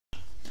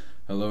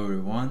Hello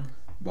everyone,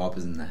 Bob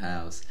is in the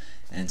house,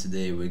 and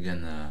today we're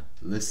gonna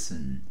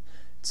listen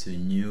to a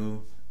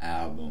new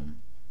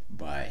album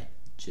by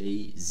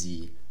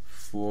Jay-Z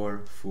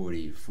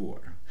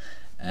 444.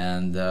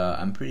 And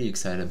I'm pretty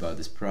excited about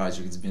this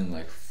project. It's been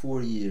like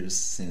 4 years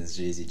since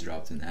Jay-Z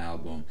dropped an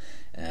album,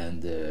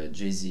 and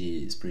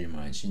Jay-Z is pretty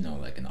much,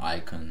 like an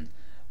icon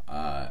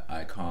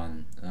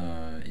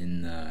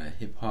in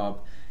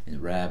hip-hop,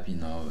 in rap.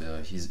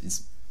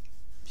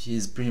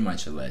 He's pretty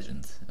much a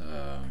legend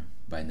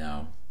by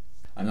now.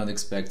 I'm not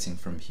expecting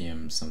from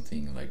him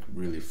something like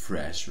really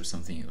fresh or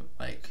something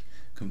like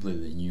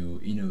completely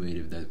new,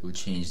 innovative that will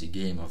change the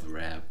game of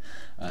rap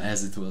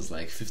as it was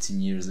like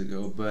 15 years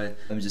ago. But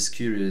I'm just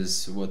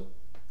curious what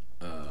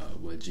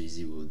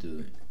Jay-Z will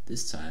do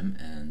this time,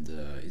 and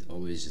it's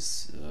always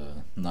just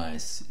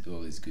nice. It's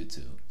always good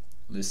to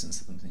listen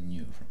to something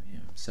new from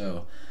him.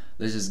 So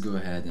let's just go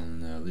ahead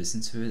and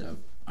listen to it.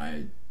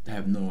 I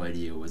have no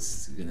idea what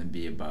it's gonna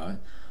be about.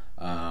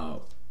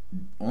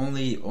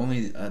 Only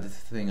other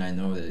thing I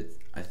know that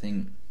I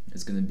think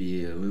it's gonna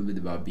be a little bit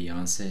about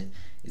Beyonce.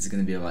 It's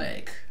gonna be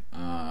like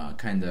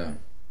kind of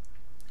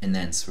an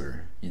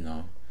answer,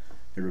 a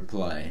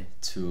reply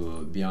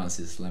to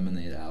Beyonce's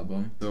Lemonade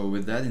album. So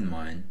with that in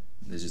mind,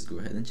 let's just go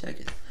ahead and check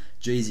it.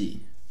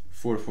 Jay-Z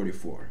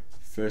 444.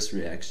 First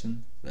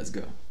reaction. Let's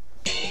go.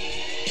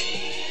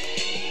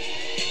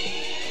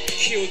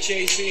 Kill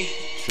Jay-Z.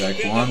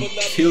 Track 1,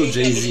 Kill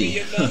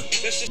Jay-Z.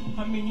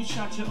 I mean, you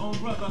shot your own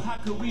brother. How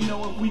could we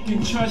know if we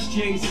can trust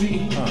Jay-Z?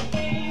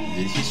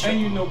 Did he shoot? And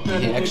you know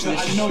better, Did he actually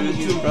I know shoot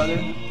you his do. brother?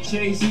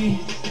 Jay-Z,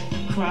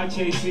 cry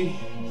Jay-Z.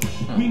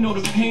 We know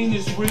the pain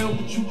is real,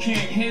 but you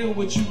can't heal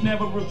what you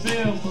never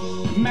reveal.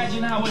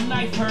 Imagine how a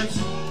knife hurts.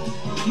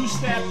 You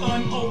stabbed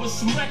over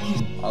some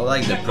records. I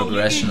like the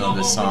progression of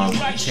the song.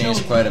 It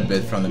changed quite a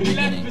bit from the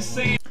beginning.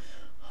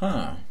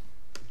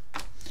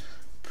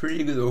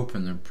 Pretty good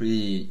opener,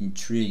 pretty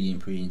intriguing,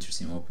 pretty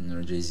interesting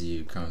opener.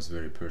 Jay-Z comes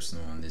very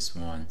personal on this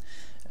one,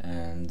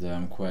 and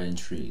I'm quite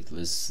intrigued.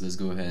 Let's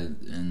go ahead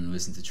and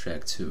listen to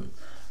track 2,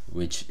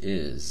 which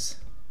is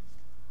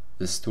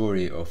The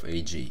Story of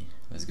O.J.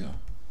 Let's go.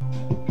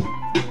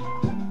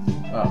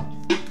 Oh,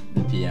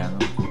 the piano.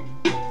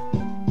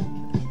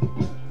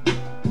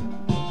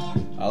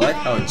 I like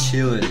how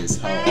chill it is,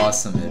 how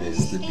awesome it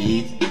is. The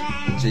beat,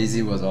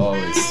 Jay-Z was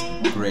always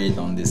great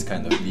on this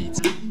kind of beats.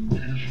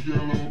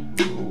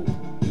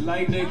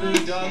 Light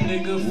nigga, dumb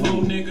nigga,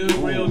 full nigga,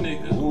 real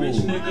nigga,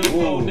 rich nigga,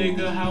 poor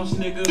nigga, house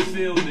nigga,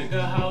 field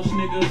nigga, house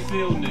nigga,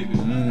 field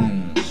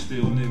nigga,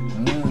 still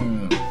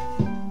nigga,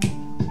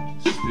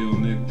 still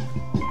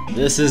nigga.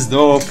 This is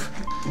dope.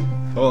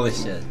 Holy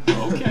shit.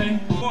 Okay,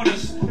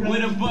 corners where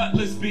the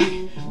butlers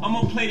be. I'm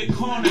gonna play the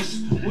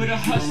corners where the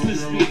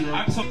hustlers be.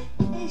 I took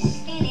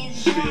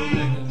still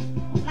nigga.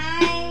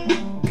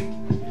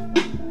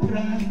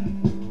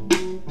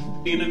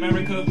 In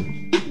America,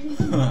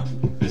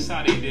 that's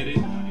how they did it.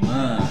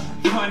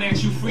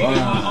 Financial freedom,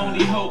 my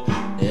only hope.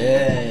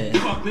 Yeah.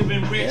 Fuck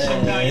living rich,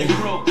 I'm dying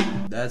broke.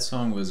 That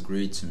song was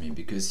great to me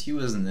because he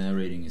was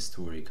narrating a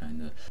story,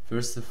 kinda.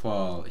 First of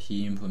all,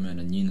 he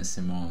implemented Nina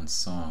Simone's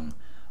song.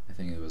 I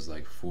think it was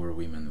like 4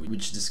 Women,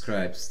 which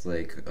describes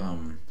like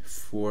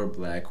 4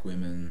 black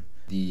women,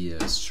 the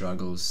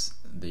struggles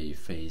they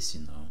face,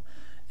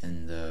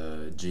 And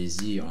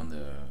Jay-Z on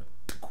the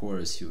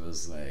chorus, he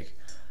was like,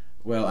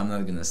 well, I'm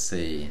not gonna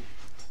say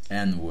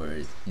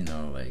N-word,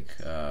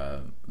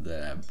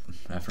 the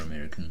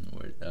Afro-American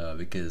word,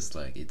 because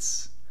like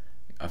it's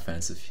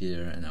offensive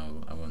here, and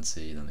I won't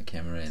say it on the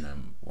camera, and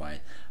I'm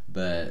white.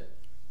 But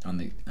on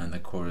the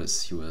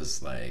chorus, he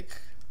was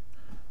like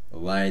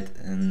light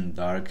and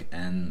dark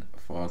and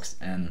fox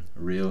and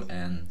real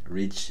and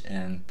rich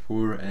and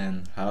poor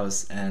and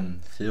house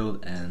and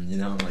field and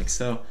like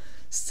so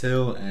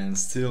still and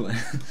still.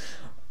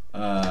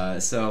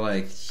 So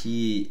like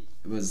he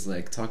was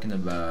like talking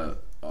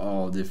about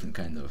all different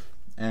kind of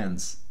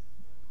ends,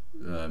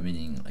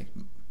 meaning like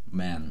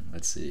man,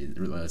 let's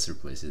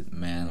replace it,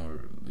 man,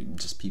 or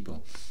just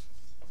people.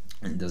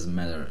 And it doesn't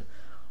matter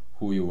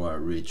who you are,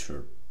 rich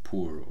or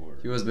poor. Or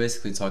he was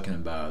basically talking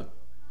about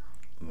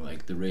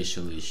like the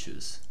racial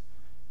issues,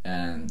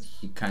 and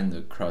he kind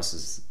of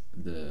crosses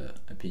the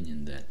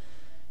opinion that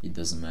it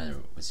doesn't matter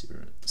what's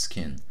your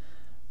skin,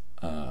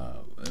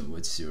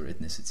 what's your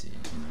ethnicity,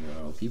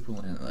 we're all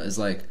people, and it's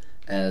like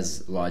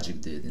as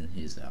Logic did in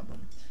his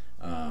album.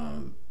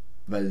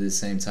 But at the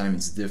same time,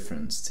 it's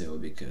different still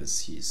because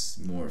he's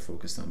more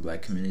focused on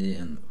black community,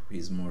 and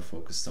he's more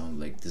focused on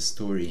like the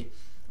story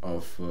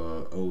of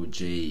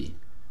O.J.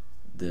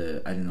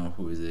 I don't know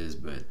who it is,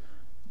 but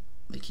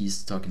like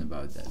he's talking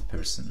about that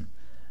person,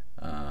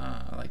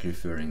 like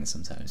referring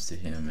sometimes to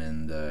him,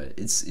 and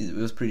it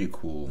was pretty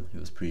cool. It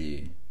was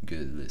pretty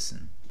good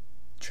listen.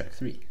 Track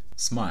 3,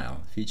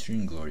 Smile,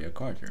 featuring Gloria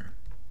Carter.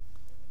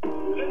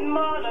 Good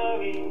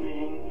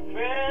morning,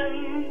 friend.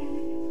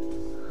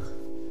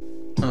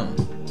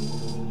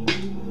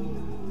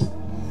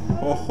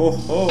 Ho ho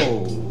ho!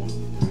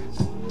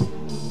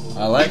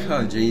 I like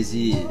how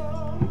Jay-Z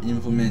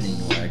implementing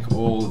like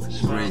old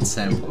great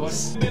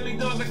samples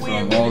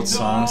from old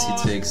songs. He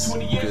takes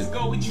good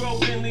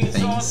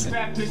things.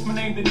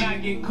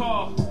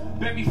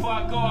 Bet before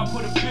I go, I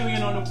put $1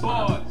 billion on the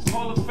board.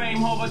 Hall of Fame,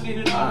 hope I did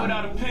it all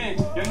without a pen.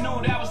 Y'all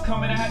knew that was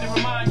coming, I had to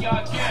remind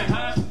y'all again,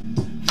 huh?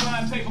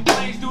 Flying paper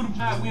planes through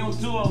the we don't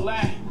do all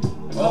that.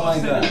 Oh my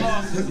god.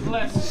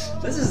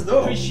 This is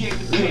dope. Appreciate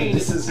the pain.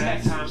 This is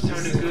times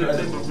turn to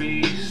good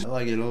memories. I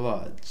like it a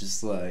lot.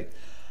 Just like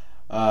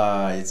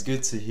it's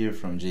good to hear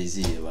from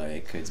Jay-Z.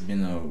 Like it's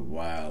been a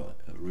while,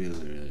 a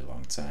really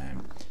long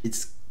time.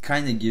 It's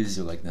kind of gives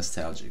you like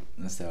nostalgia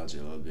a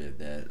little bit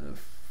that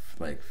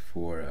like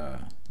for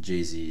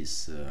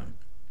Jay-Z's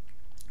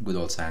good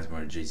old times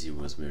where Jay-Z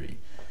was very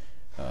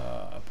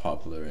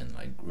popular and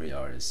like great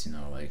artist, you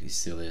know, like he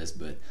still is,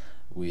 but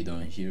we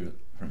don't hear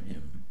from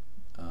him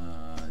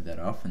that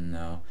often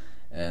now,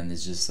 and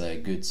it's just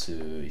like good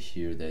to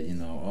hear that, you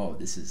know, oh,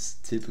 this is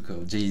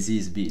typical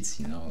Jay-Z's beats,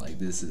 you know, like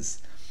this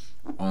is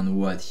on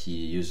what he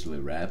usually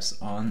raps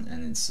on,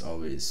 and it's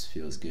always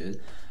feels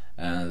good,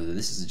 and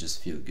this is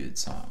just feel good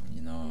song,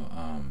 you know.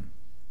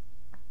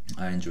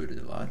 I enjoyed it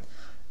a lot.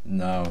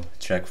 Now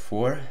track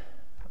 4,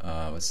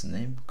 what's the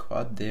name?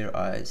 Caught Their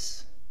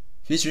Eyes,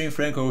 featuring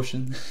Frank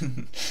Ocean.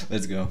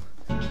 Let's go.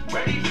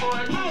 Ready for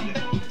it.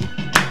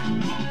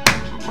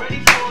 Ready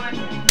for it.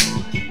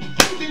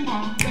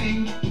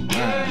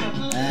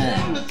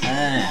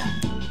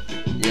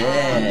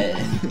 Yeah.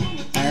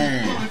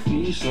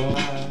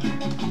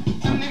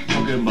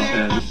 I'm good about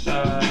that.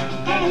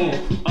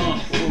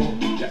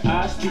 The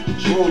eyes speak the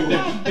truth,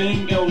 everything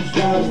else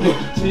wrong.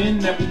 10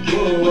 never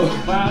good, but the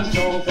vibes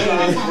don't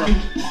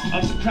fly.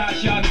 I'm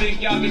surprised y'all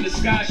think y'all can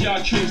disguise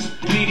y'all truths.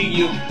 Meeting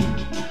you.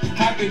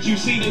 How could you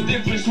see the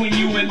difference when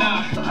you and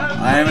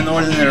I am an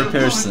ordinary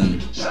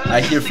person.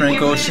 I hear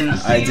Frank Ocean,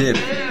 I dip.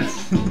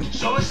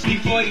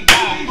 Before he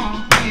died.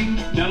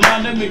 Now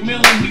London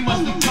McMillan, he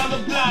must be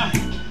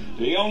colorblind.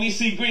 They only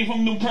see green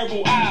from them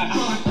purple eyes.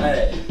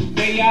 Hey.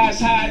 They eyes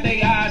high,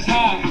 they eyes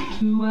high.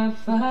 Track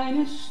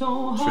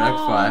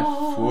 5,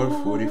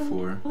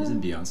 444. Is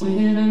it Beyonce?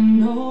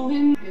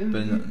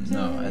 But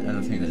no, I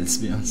don't think that it's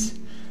Beyonce.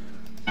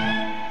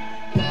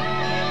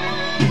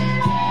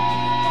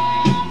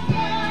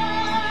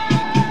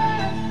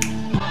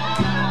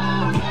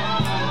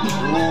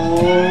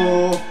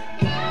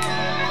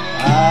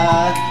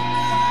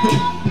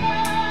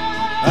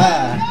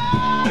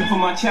 For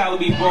my child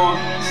to be born,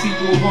 see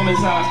through a woman's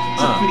eyes.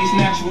 So for these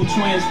natural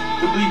twins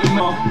to believe in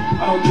me,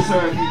 I don't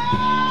deserve you.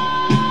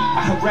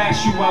 I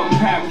harass you out in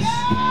Paris.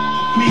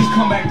 Please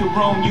come back to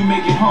Rome, you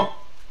make it home.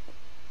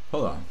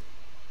 Hold on.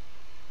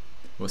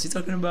 Was he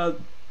talking about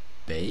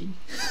Bae?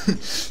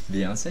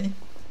 Beyonce?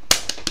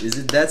 Is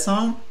it that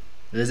song?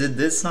 Or is it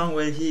this song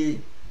where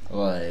he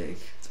like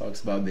talks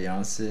about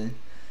Beyonce?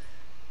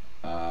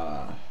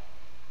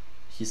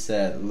 He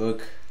said,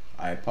 "Look,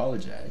 I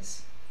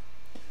apologize.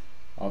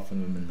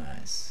 Often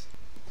womanize."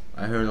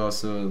 I heard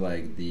also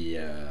like the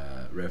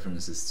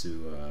references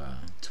to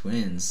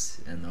twins,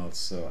 and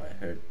also I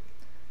heard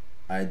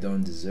 "I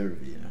Don't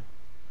Deserve You."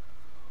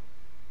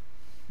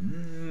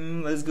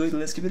 Let's go.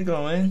 Let's keep it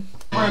going.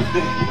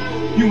 Birthday,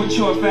 you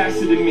matured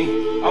faster than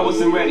me. I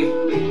wasn't ready,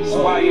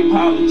 so I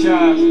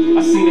apologize.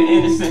 I seen the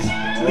innocence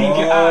leave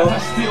your eyes. I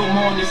still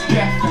mourn this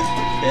death.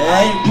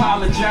 I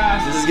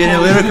apologize. This is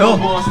getting lyrical.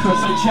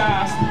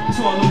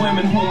 To all the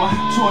women whom I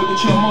toyed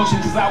with your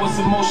emotions, cause I was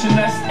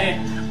emotionless.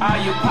 And I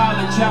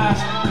apologize,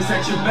 cause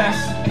at your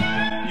best,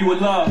 you were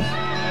love.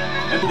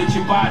 And that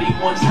your body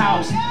once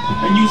housed,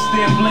 and you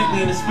stare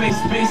blankly in the space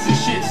and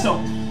shit, so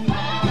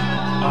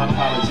I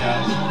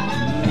apologize.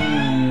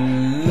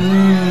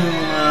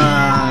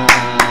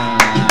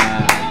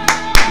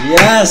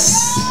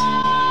 Yes.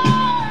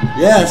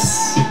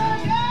 Yes.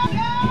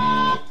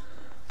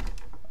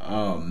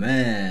 Oh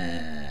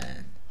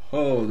man.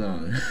 Hold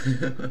on.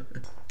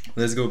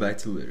 Let's go back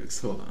to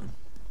lyrics. Hold on.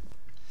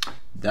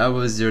 That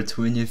was your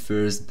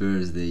 21st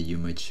birthday. You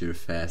mature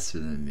faster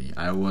than me.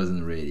 I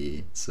wasn't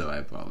ready, so I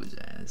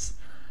apologize.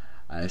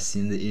 I've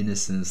seen the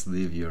innocence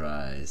leave your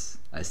eyes.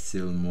 I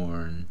still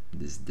mourn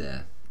this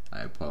death.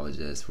 I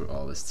apologize for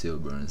all the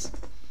stillburns.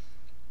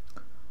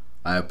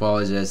 I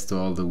apologize to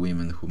all the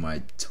women whom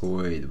I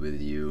toyed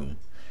with you.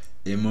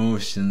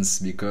 Emotions,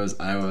 because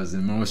I was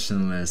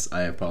emotionless.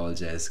 I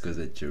apologize because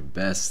at your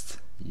best,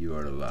 you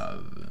are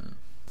love.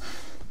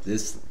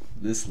 This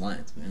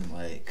lines, man,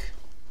 like,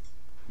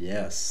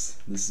 yes,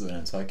 this is what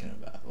I'm talking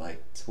about.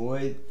 Like,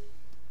 toyed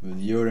with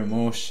your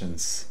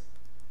emotions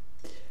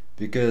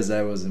because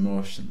I was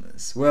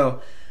emotionless.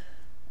 Well,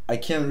 I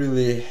can't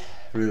really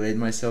relate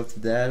myself to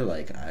that.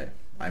 Like,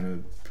 I'm a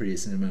pretty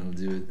sentimental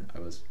dude.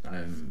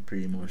 I'm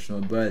pretty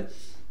emotional, but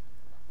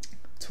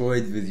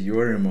toyed with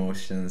your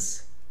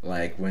emotions,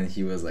 like when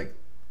he was like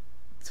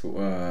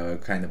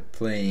kind of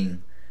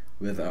playing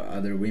with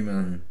other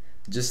women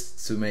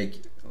just to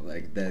make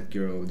like that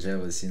girl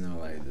jealous, you know,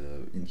 like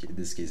in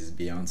this case is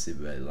Beyonce,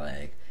 but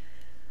like,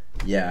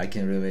 yeah, I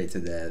can relate to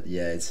that.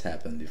 Yeah, it's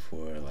happened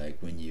before, like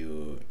when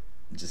you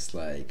just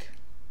like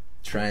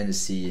trying to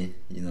see,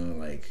 you know,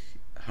 like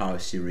how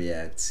she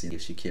reacts,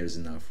 if she cares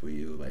enough for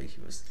you. Like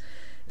he was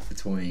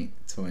toying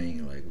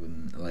like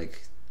with,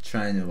 like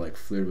trying to like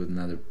flirt with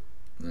another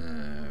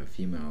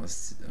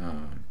females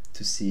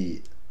to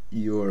see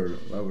your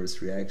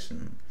lover's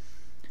reaction.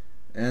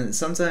 And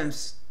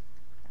sometimes,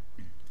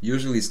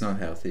 usually it's not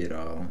healthy at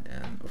all,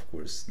 and of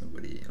course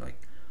nobody,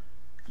 like,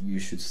 you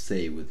should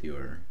stay with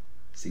your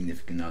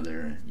significant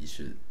other, you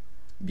should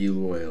be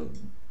loyal,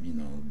 you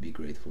know, be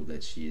grateful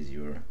that she is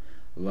your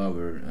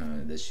lover,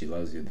 that she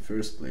loves you in the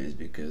first place,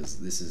 because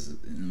this is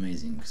an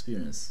amazing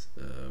experience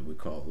we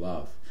call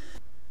love.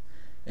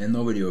 And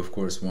nobody of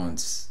course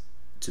wants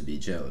to be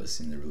jealous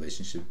in the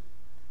relationship.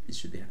 It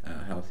should be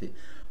healthy.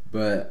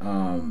 But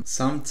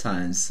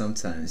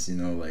sometimes, you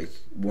know, like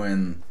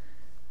when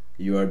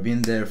you are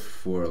been there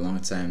for a long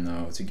time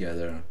now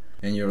together,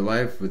 and your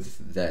life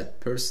with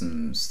that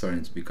person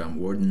starting to become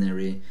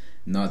ordinary,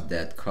 not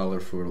that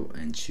colorful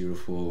and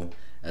cheerful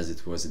as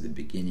it was at the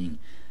beginning,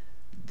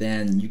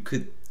 then you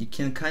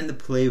can kind of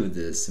play with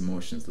this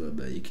emotions a little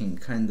bit. You can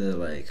kind of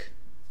like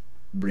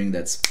bring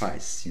that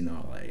spice, you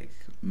know, like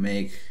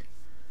make,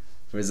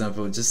 for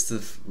example, just to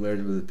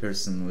flirt with a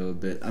person a little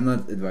bit. I'm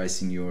not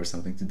advising you or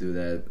something to do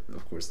that,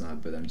 of course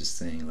not, but I'm just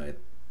saying, like,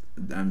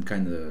 I'm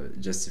kind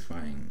of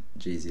justifying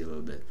Jay-Z a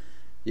little bit.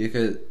 You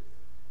could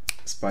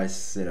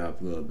spice it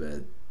up a little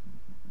bit,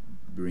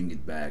 bring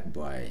it back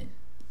by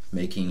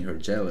making her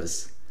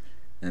jealous,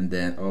 and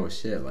then, oh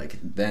shit, like,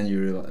 then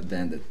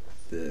then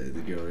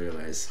the girl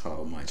realizes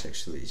how much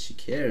actually she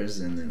cares,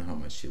 and then how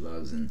much she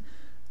loves, and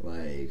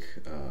like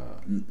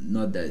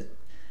not that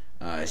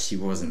she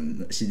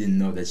didn't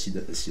know that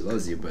she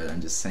loves you, but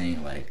I'm just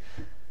saying, like,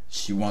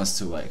 she wants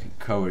to like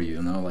cover you,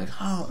 you know, like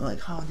how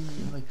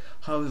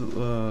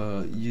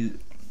you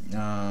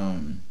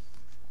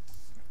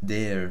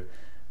dare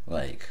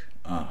like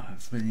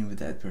flirting with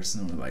that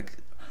person, or like,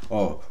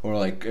 or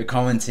like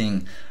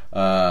commenting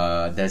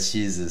that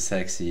she's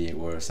sexy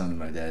or something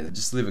like that.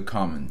 Just leave a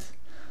comment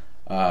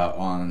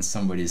on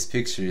somebody's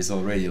picture is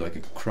already like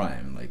a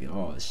crime. Like,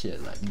 oh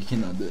shit, like you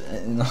cannot do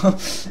that, you know.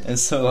 And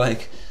so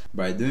like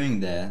by doing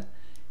that,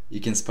 you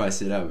can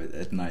spice it up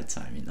at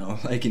nighttime, you know,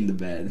 like in the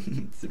bed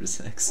through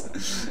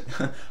sex.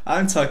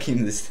 I'm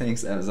talking these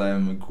things as I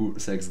am a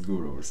sex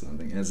guru or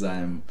something, as I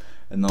am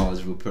a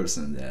knowledgeable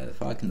person that,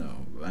 fuck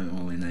no, I'm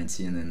only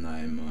 19 and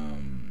I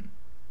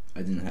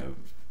didn't have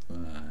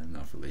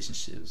enough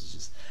relationships,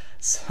 just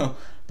so.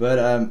 But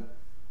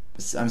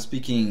I'm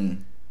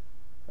speaking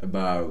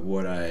about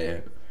what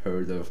I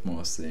heard of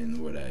mostly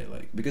and what I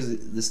like,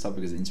 because this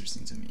topic is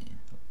interesting to me,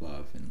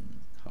 love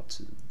and how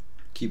to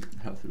keep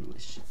a healthy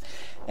relationship.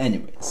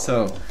 Anyway,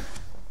 so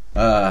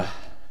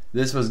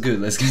this was good.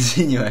 Let's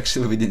continue.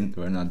 Actually,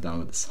 we're not done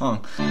with the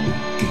song.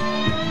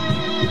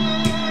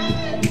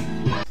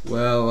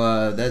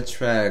 Well, that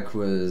track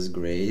was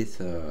great.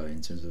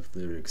 In terms of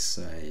lyrics,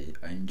 I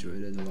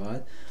enjoyed it a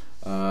lot.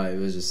 It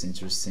was just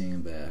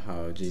interesting that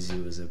how Jay-Z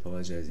was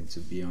apologizing to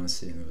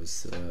Beyonce and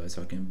was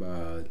talking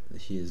about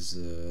his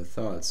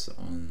thoughts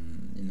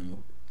on, you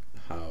know,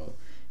 how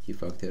he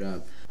fucked it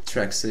up.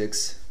 Track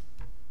 6,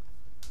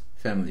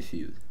 Family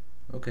Feud.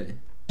 Okay.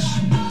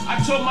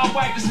 I told my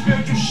wife the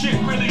spiritual shit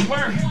really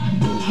work.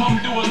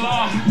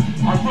 Alhamdulillah,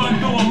 I run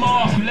through them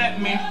all.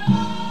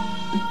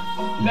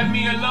 Let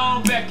me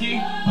alone, Becky.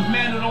 A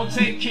man who don't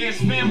take care of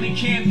his family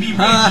can't be rich.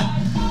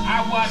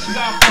 I watched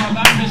Godfather,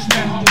 I missed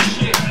that whole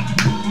shit.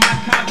 My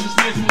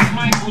consciousness was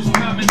Michael's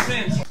common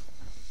sense.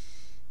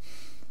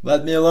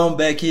 Let me alone,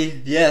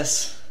 Becky.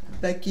 Yes,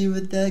 Becky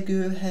with that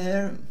good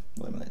hair.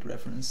 Moonlight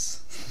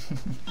reference.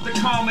 The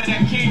karma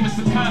that came is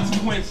the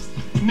consequence.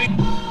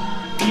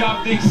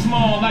 Y'all think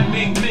small, I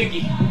think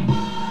biggie.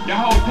 Your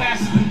whole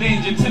past is in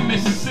danger to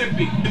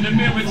Mississippi. In the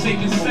mirror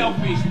taking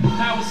selfies.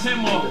 How was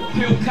him or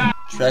Hill Cop?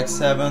 Track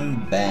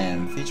 7,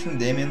 Bam, featuring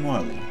Damian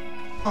Marley.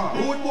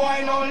 Good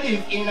boy no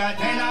live in a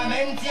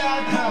tenement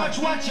yard.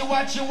 Too much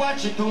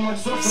watch it, too much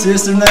so.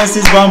 Sister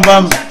Nancy's Bam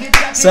Bam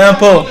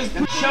sample.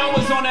 Sean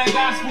was on that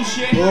gospel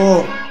shit.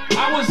 Oh.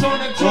 I was on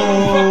the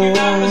total fucking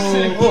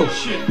opposite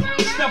shit.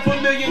 Stuff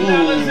 $1 million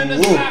in the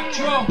stock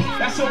drawer.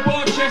 That's a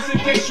war chest in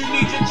case you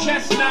need your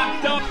chest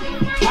knocked off.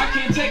 I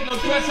can't take no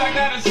threats, I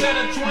got a set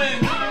of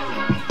twins.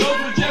 Those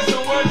were just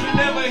the words you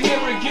never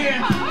hear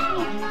again.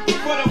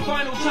 For the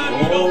final time,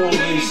 you don't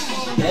believe.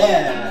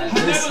 Yeah,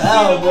 this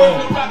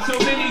album. So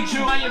many Jews.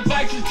 My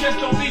advice is just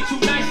don't be too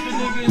nice to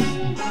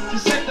niggas.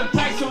 Just set the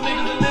price so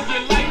niggas will live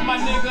your life, my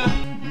nigga.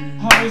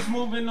 Always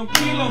moving them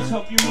kilos,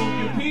 help you move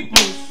your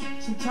peoples.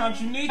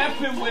 Sometimes you need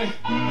effing with,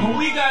 but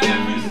we got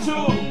effings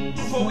too.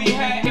 Before we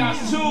had y'all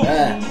too.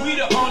 We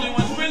the only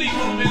ones really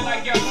moving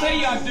like y'all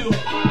say y'all do.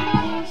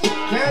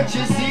 Can't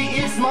you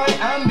see it's my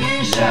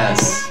ambition?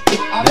 Yes.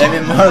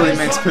 Damian Marley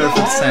makes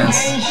perfect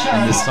sense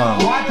in this song.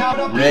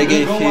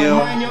 Reggae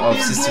feel of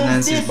Sister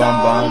Nancy's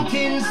Bam Bam,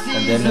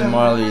 and Damian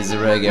Marley is a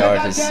reggae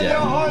artist, yeah.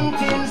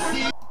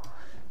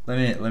 Let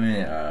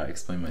me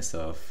explain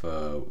myself.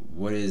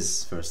 What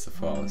is, first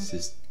of all,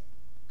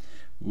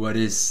 what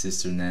is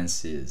Sister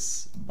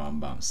Nancy's Bam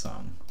Bam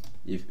song?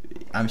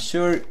 I'm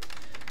sure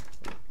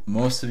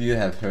most of you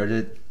have heard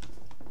it,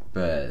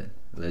 but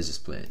let's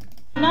just play it.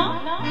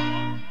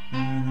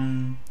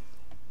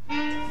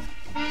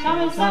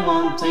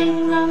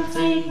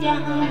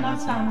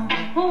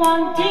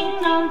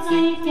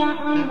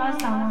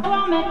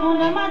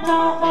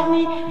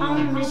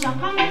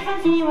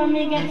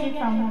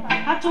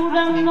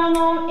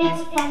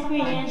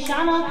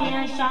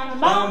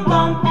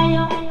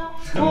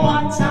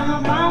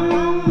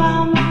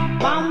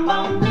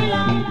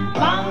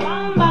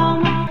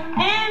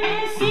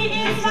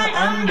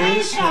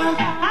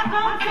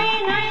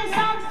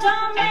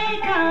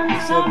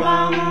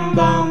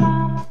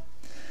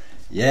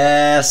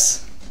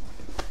 Yes,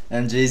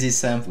 and Jay-Z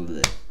sampled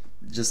it,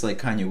 just like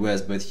Kanye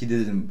West, but he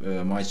did it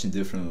much in a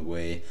different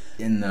way.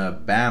 In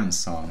Bam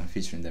song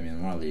featuring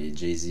Damian Marley,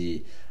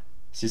 Jay-Z,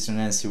 Sister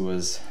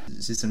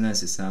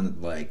Nancy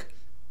sounded like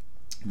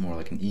more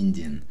like an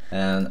Indian,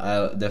 and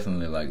I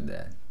definitely liked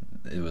that.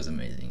 It was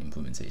amazing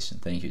implementation.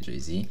 Thank you,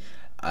 Jay-Z.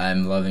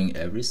 I'm loving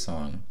every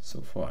song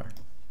so far.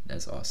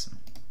 That's awesome.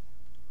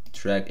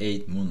 Track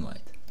 8,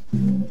 Moonlight.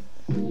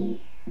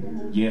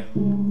 Yeah.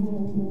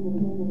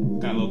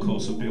 Got a little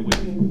closer, bear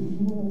with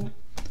me.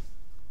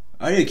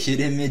 Are you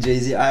kidding me,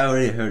 Jay-Z? I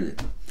already heard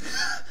it.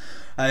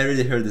 I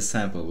already heard the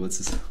sample. What's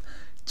this?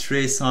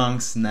 Trey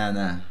Songz, Na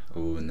Na.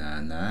 Oh, na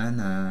na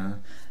na.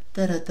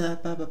 Da da da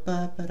ba ba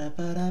ba ba da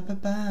ba da ba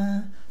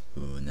ba.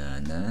 Oh, na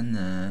na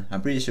na.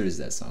 I'm pretty sure it's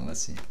that song.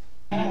 Let's see.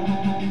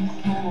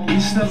 We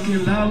stuck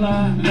in La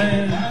La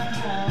Land.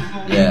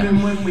 Yeah.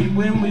 Even when we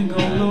win, we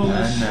gon'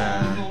 lose.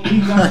 We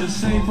got the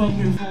same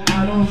fucking.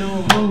 I don't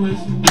know who is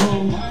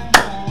who.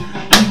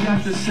 We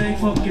got the same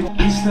fucking.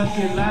 We stuck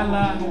in La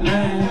La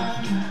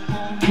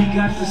Land. We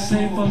got the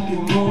same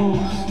fucking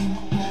moves.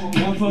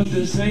 Y'all fuck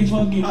the same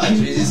fucking shit.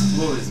 Jay-Z's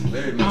flow is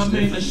very much I'm in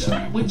a different.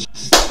 shot with you.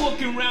 Stop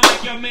walking around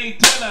like y'all made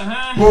Teller,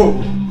 huh?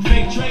 Whoa.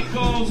 Fake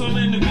Dracos all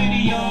in the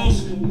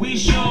videos. We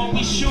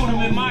shoot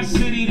them in my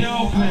city, they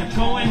all plan.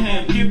 Going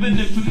ham, giving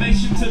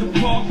information to the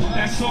park.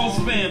 That's all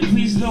spam.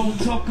 Please don't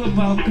talk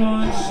about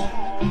guns.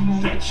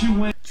 That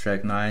you ain't.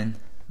 Track 9,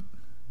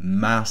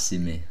 Marcy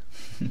Me.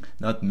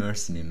 Not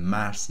Mercy Me,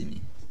 Marcy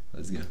Me.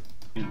 Let's go.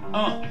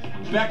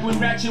 Back when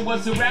Ratchet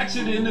was a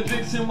ratchet and the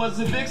vixen was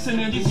a vixen,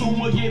 and you soon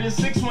will get a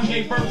 6-1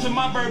 gave birth to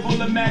my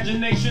verbal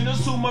imagination.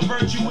 Assume a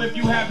virtue if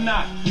you have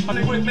not. On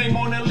the great fame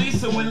Mona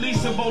Lisa, when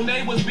Lisa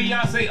Bonet was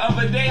Beyonce.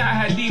 Other day I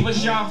had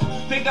divas, y'all.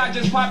 Think I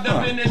just popped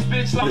up in this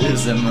bitch like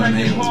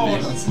cracking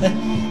pause.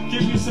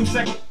 Give you some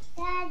seconds.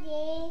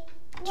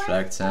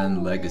 Track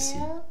 10, Legacy.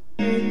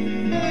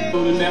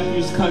 The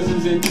nephews,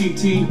 cousins, and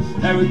TT.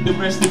 Eric, the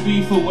rest of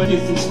B for what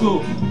is in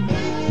school.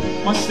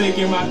 My stake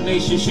in Rock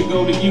Nation should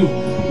go to you.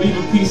 Leave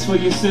a piece for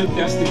your sip,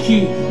 that's the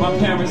key. My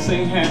parents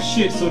ain't have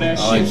shit, so that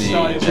shit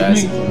started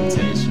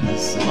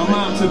with me. My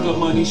mom took up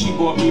money, she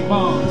bought me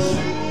bonds.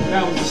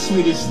 That was the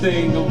sweetest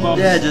thing of all.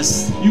 Yeah,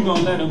 just you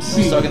gonna let them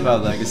see. Talking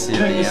about Legacy at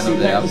the end of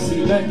the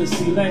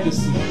album.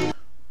 Legacy.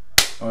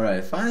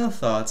 Alright, final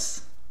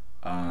thoughts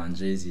on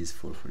Jay-Z's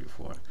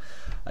 444.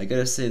 I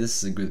gotta say,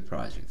 this is a good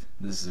project.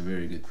 This is a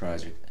very good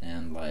project,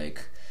 and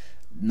like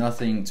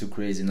nothing too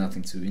crazy,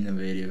 nothing too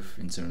innovative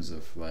in terms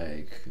of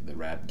like the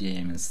rap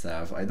game and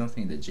stuff. I don't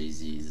think that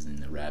Jay-Z is in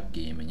the rap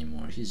game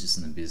anymore. He's just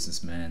a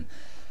businessman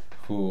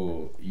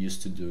who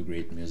used to do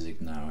great music.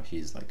 Now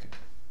he's like,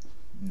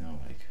 you know,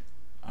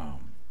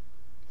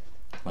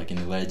 like in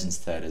the legend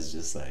status,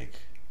 just like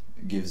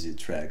gives you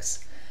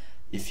tracks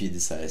if he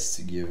decides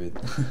to give it.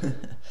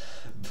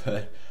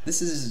 But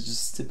this is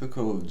just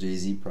typical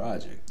Jay-Z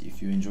project.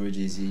 If you enjoy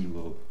Jay-Z, you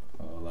will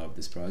love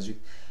this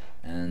project.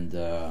 And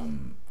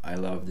I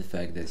love the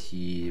fact that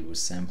he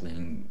was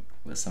sampling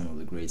some of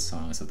the great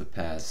songs of the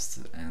past,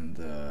 and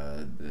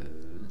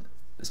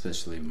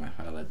especially my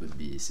highlight would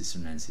be Sister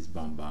Nancy's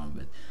Bam Bam,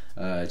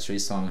 but Trey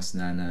Songz,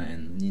 Nana,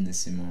 and Nina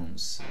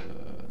Simone's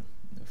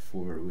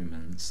For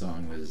Women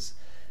song was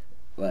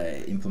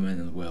like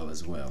implemented well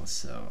as well,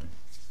 so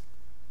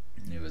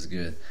it was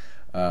good.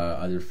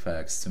 Other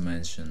facts to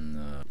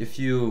mention, if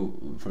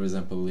you, for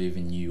example, live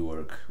in New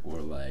York or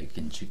like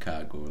in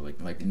Chicago, or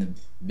like in a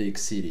big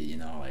city, you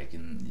know, like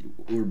in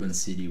urban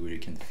city where you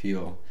can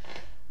feel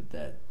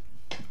that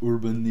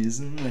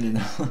urbanism, I don't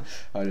know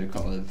how to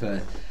call it,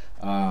 but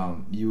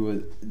you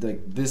would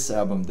like, this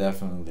album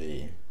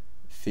definitely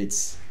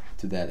fits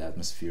to that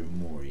atmosphere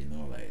more, you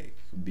know, like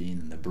being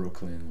in the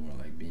Brooklyn or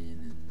like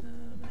being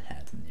in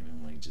Manhattan,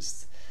 even like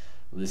just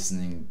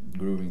listening,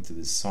 grooving to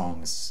the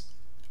songs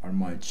are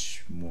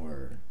much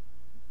more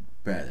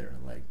better.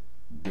 Like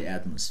the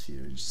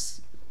atmosphere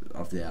just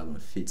of the album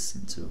fits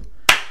into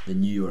the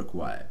New York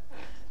vibe,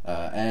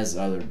 as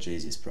other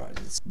Jay-Z's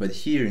projects. But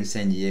here in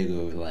San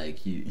Diego,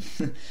 like you,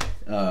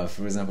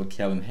 for example,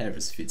 Calvin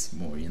Harris fits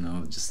more, you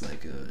know, just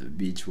like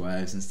beach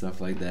vibes and stuff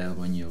like that.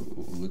 When you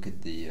look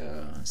at the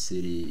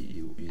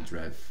city, you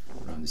drive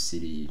around the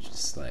city,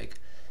 just like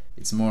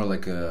it's more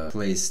like a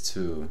place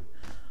to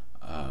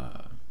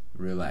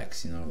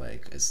relax, you know,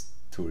 like as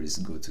tourists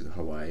go to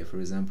Hawaii, for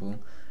example,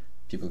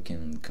 people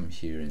can come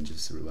here and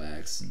just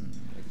relax, and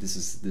like this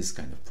is this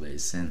kind of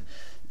place. And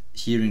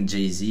hearing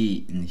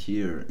Jay-Z in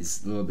here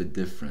is a little bit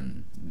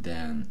different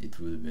than it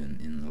would have been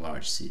in a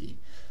large city,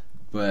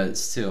 but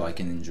still I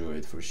can enjoy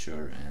it for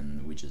sure,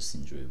 and we just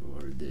enjoy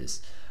over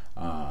this.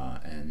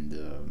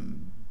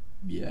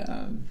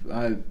 Yeah,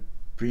 I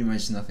pretty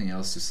much nothing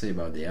else to say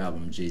about the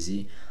album,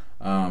 Jay-Z.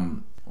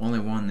 Only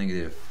one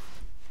negative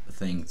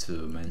thing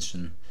to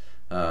mention.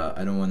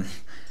 I don't want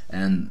to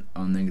end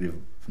on negative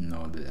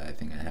note, but I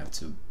think I have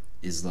to.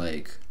 Is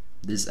like,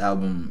 this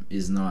album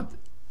is not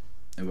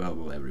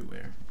available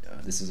everywhere.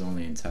 This is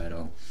only in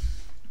Tidal,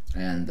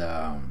 and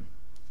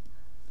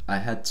I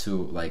had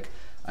to, like,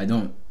 I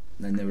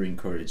never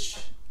encourage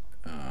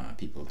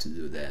people to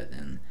do that,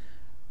 and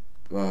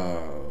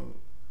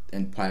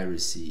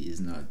piracy is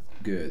not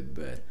good,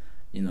 but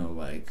you know,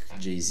 like,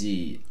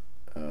 Jay-Z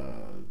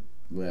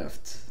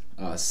left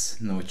us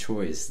no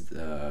choice,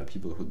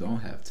 people who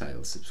don't have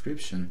Tidal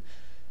subscription,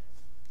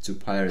 to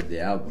pirate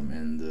the album,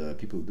 and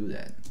people do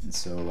that. And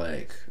so,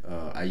 like,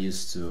 I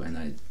used to, and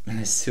I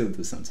still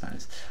do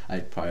sometimes.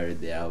 I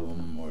pirate the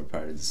album or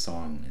pirate the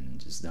song and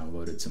just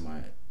download it to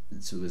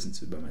listen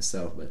to it by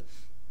myself. But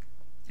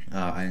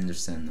I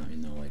understand now, you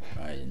know, like,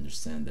 I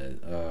understand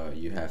that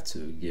you have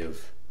to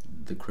give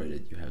the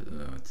credit you have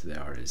to the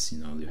artists.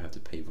 You know, you have to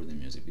pay for the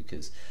music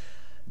because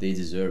they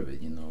deserve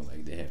it, you know,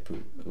 like, they have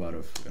put a lot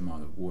of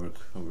amount of work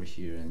over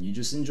here, and you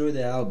just enjoy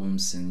the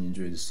albums and you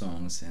enjoy the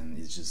songs, and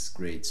it's just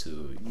great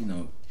to, you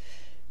know,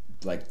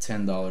 like,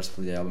 $10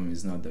 for the album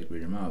is not that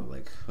great amount.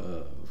 Like,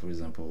 for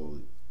example,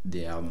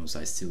 the albums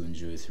I still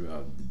enjoy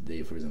throughout the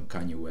day, for example,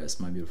 Kanye West,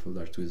 My Beautiful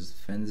Dark Twisted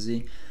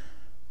Fantasy,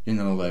 you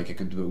know, like, I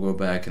could go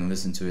back and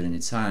listen to it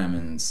anytime,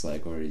 and it's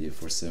like already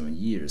for 7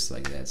 years,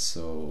 like that.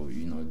 So,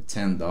 you know,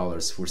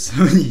 $10 for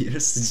 7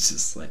 years, it's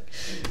just like,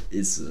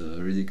 it's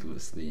a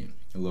ridiculously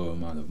low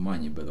amount of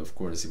money. But of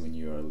course, when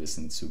you are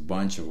listening to a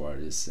bunch of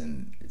artists,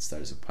 and it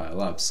starts to pile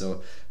up.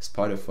 So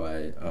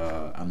Spotify,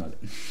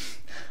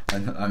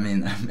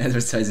 I'm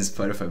advertising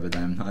Spotify, but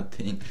I'm not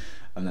paid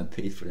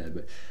for that.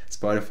 But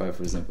Spotify,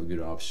 for example, a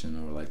good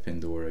option, or like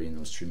Pandora, you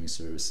know, streaming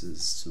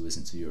services to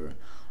listen to your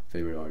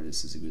favorite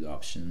artist is a good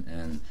option.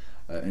 And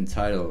in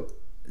Tidal,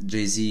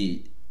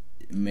 Jay-Z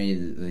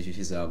made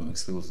his album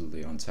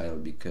exclusively on Tidal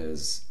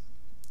because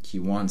he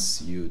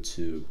wants you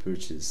to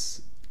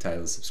purchase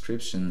Tidal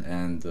subscription,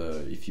 and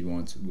if you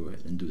want to, go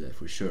ahead and do that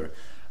for sure.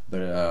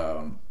 But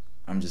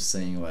I'm just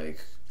saying,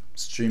 like,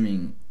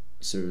 streaming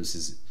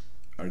services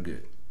are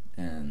good,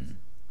 and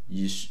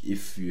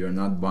if you're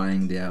not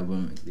buying the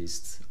album, at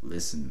least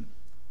listen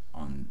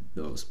on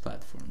those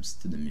platforms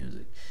to the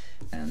music.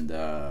 And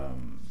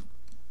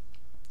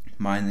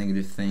my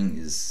negative thing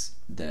is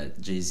that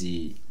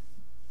Jay-Z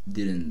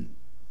didn't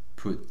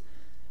put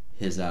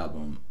his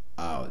album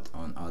out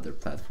on other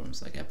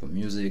platforms like Apple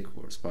Music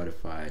or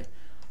Spotify.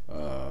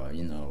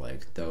 You know,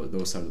 like,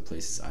 those are the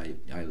places I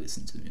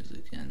listen to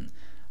music, and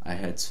I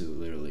had to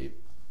literally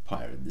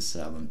pirate this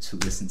album to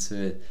listen to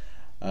it.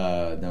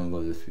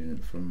 Download it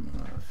from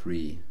a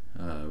free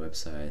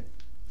website,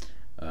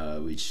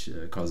 which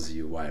causes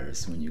you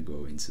virus when you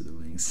go into the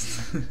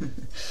links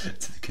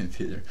to the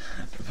computer.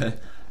 But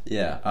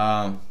yeah,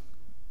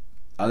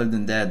 other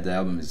than that, the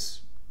album is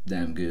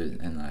damn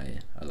good, and I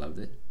loved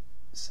it.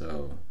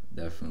 So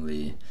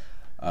definitely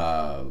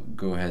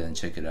go ahead and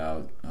check it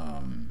out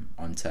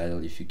on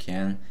Tidal if you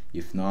can.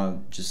 If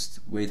not, just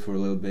wait for a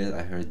little bit.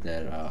 I heard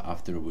that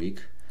after a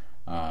week,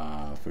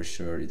 for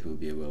sure it will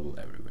be available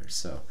everywhere.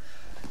 So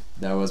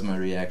that was my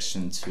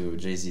reaction to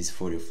Jay-Z's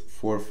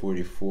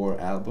 444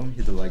 album.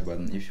 Hit the like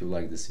button if you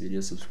like this video,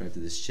 subscribe to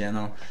this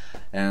channel,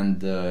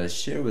 and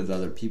share with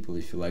other people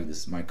if you like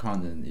my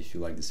content, if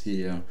you like this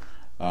video.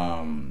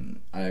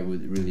 I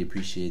would really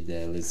appreciate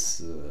that.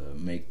 Let's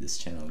make this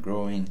channel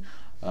growing.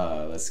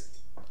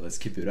 Let's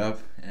keep it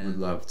up, and would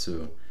love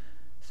to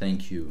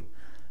thank you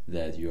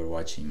that you're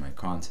watching my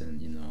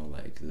content. You know,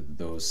 like,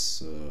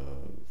 those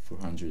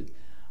 400,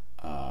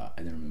 I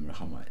don't remember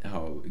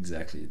how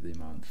exactly the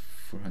amount,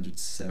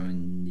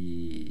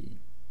 470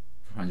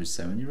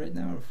 right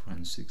now, or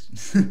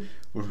 460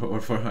 or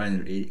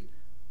 480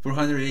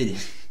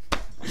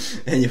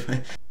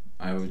 anyway,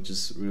 I would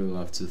just really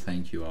love to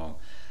thank you all,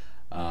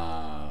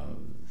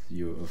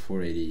 your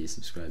 480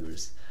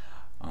 subscribers,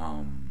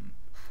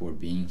 for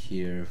being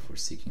here, for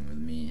sticking with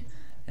me.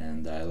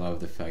 And I love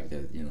the fact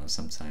that, you know,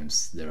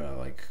 sometimes there are,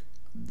 like,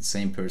 the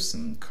same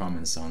person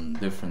comments on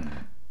different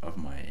of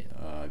my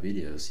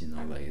videos, you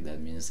know, like,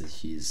 that means that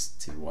he's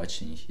still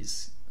watching,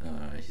 he's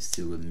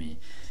still with me,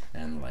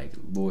 and, like,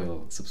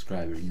 loyal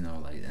subscriber, you know,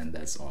 like, and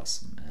that's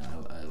awesome.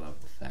 And I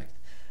love the fact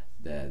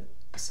that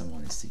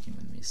someone is sticking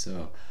with me.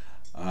 So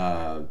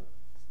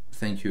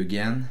thank you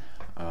again.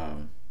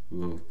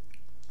 We'll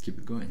keep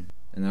it going,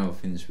 and I will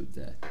finish with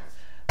that.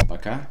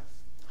 Пока,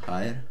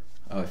 хайр,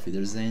 auf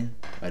Wiedersehen,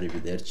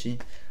 arrivederci,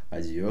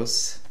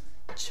 adios,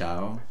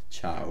 ciao,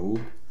 ciao,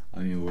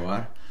 au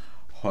revoir,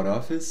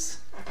 horofis,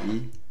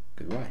 e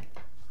goodbye.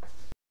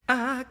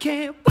 I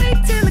can't wait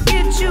till I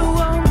get you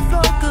on the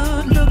floor,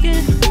 good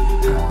looking.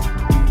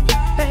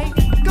 Hey,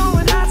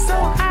 going hot, so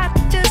hot,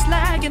 just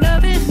like an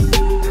oven.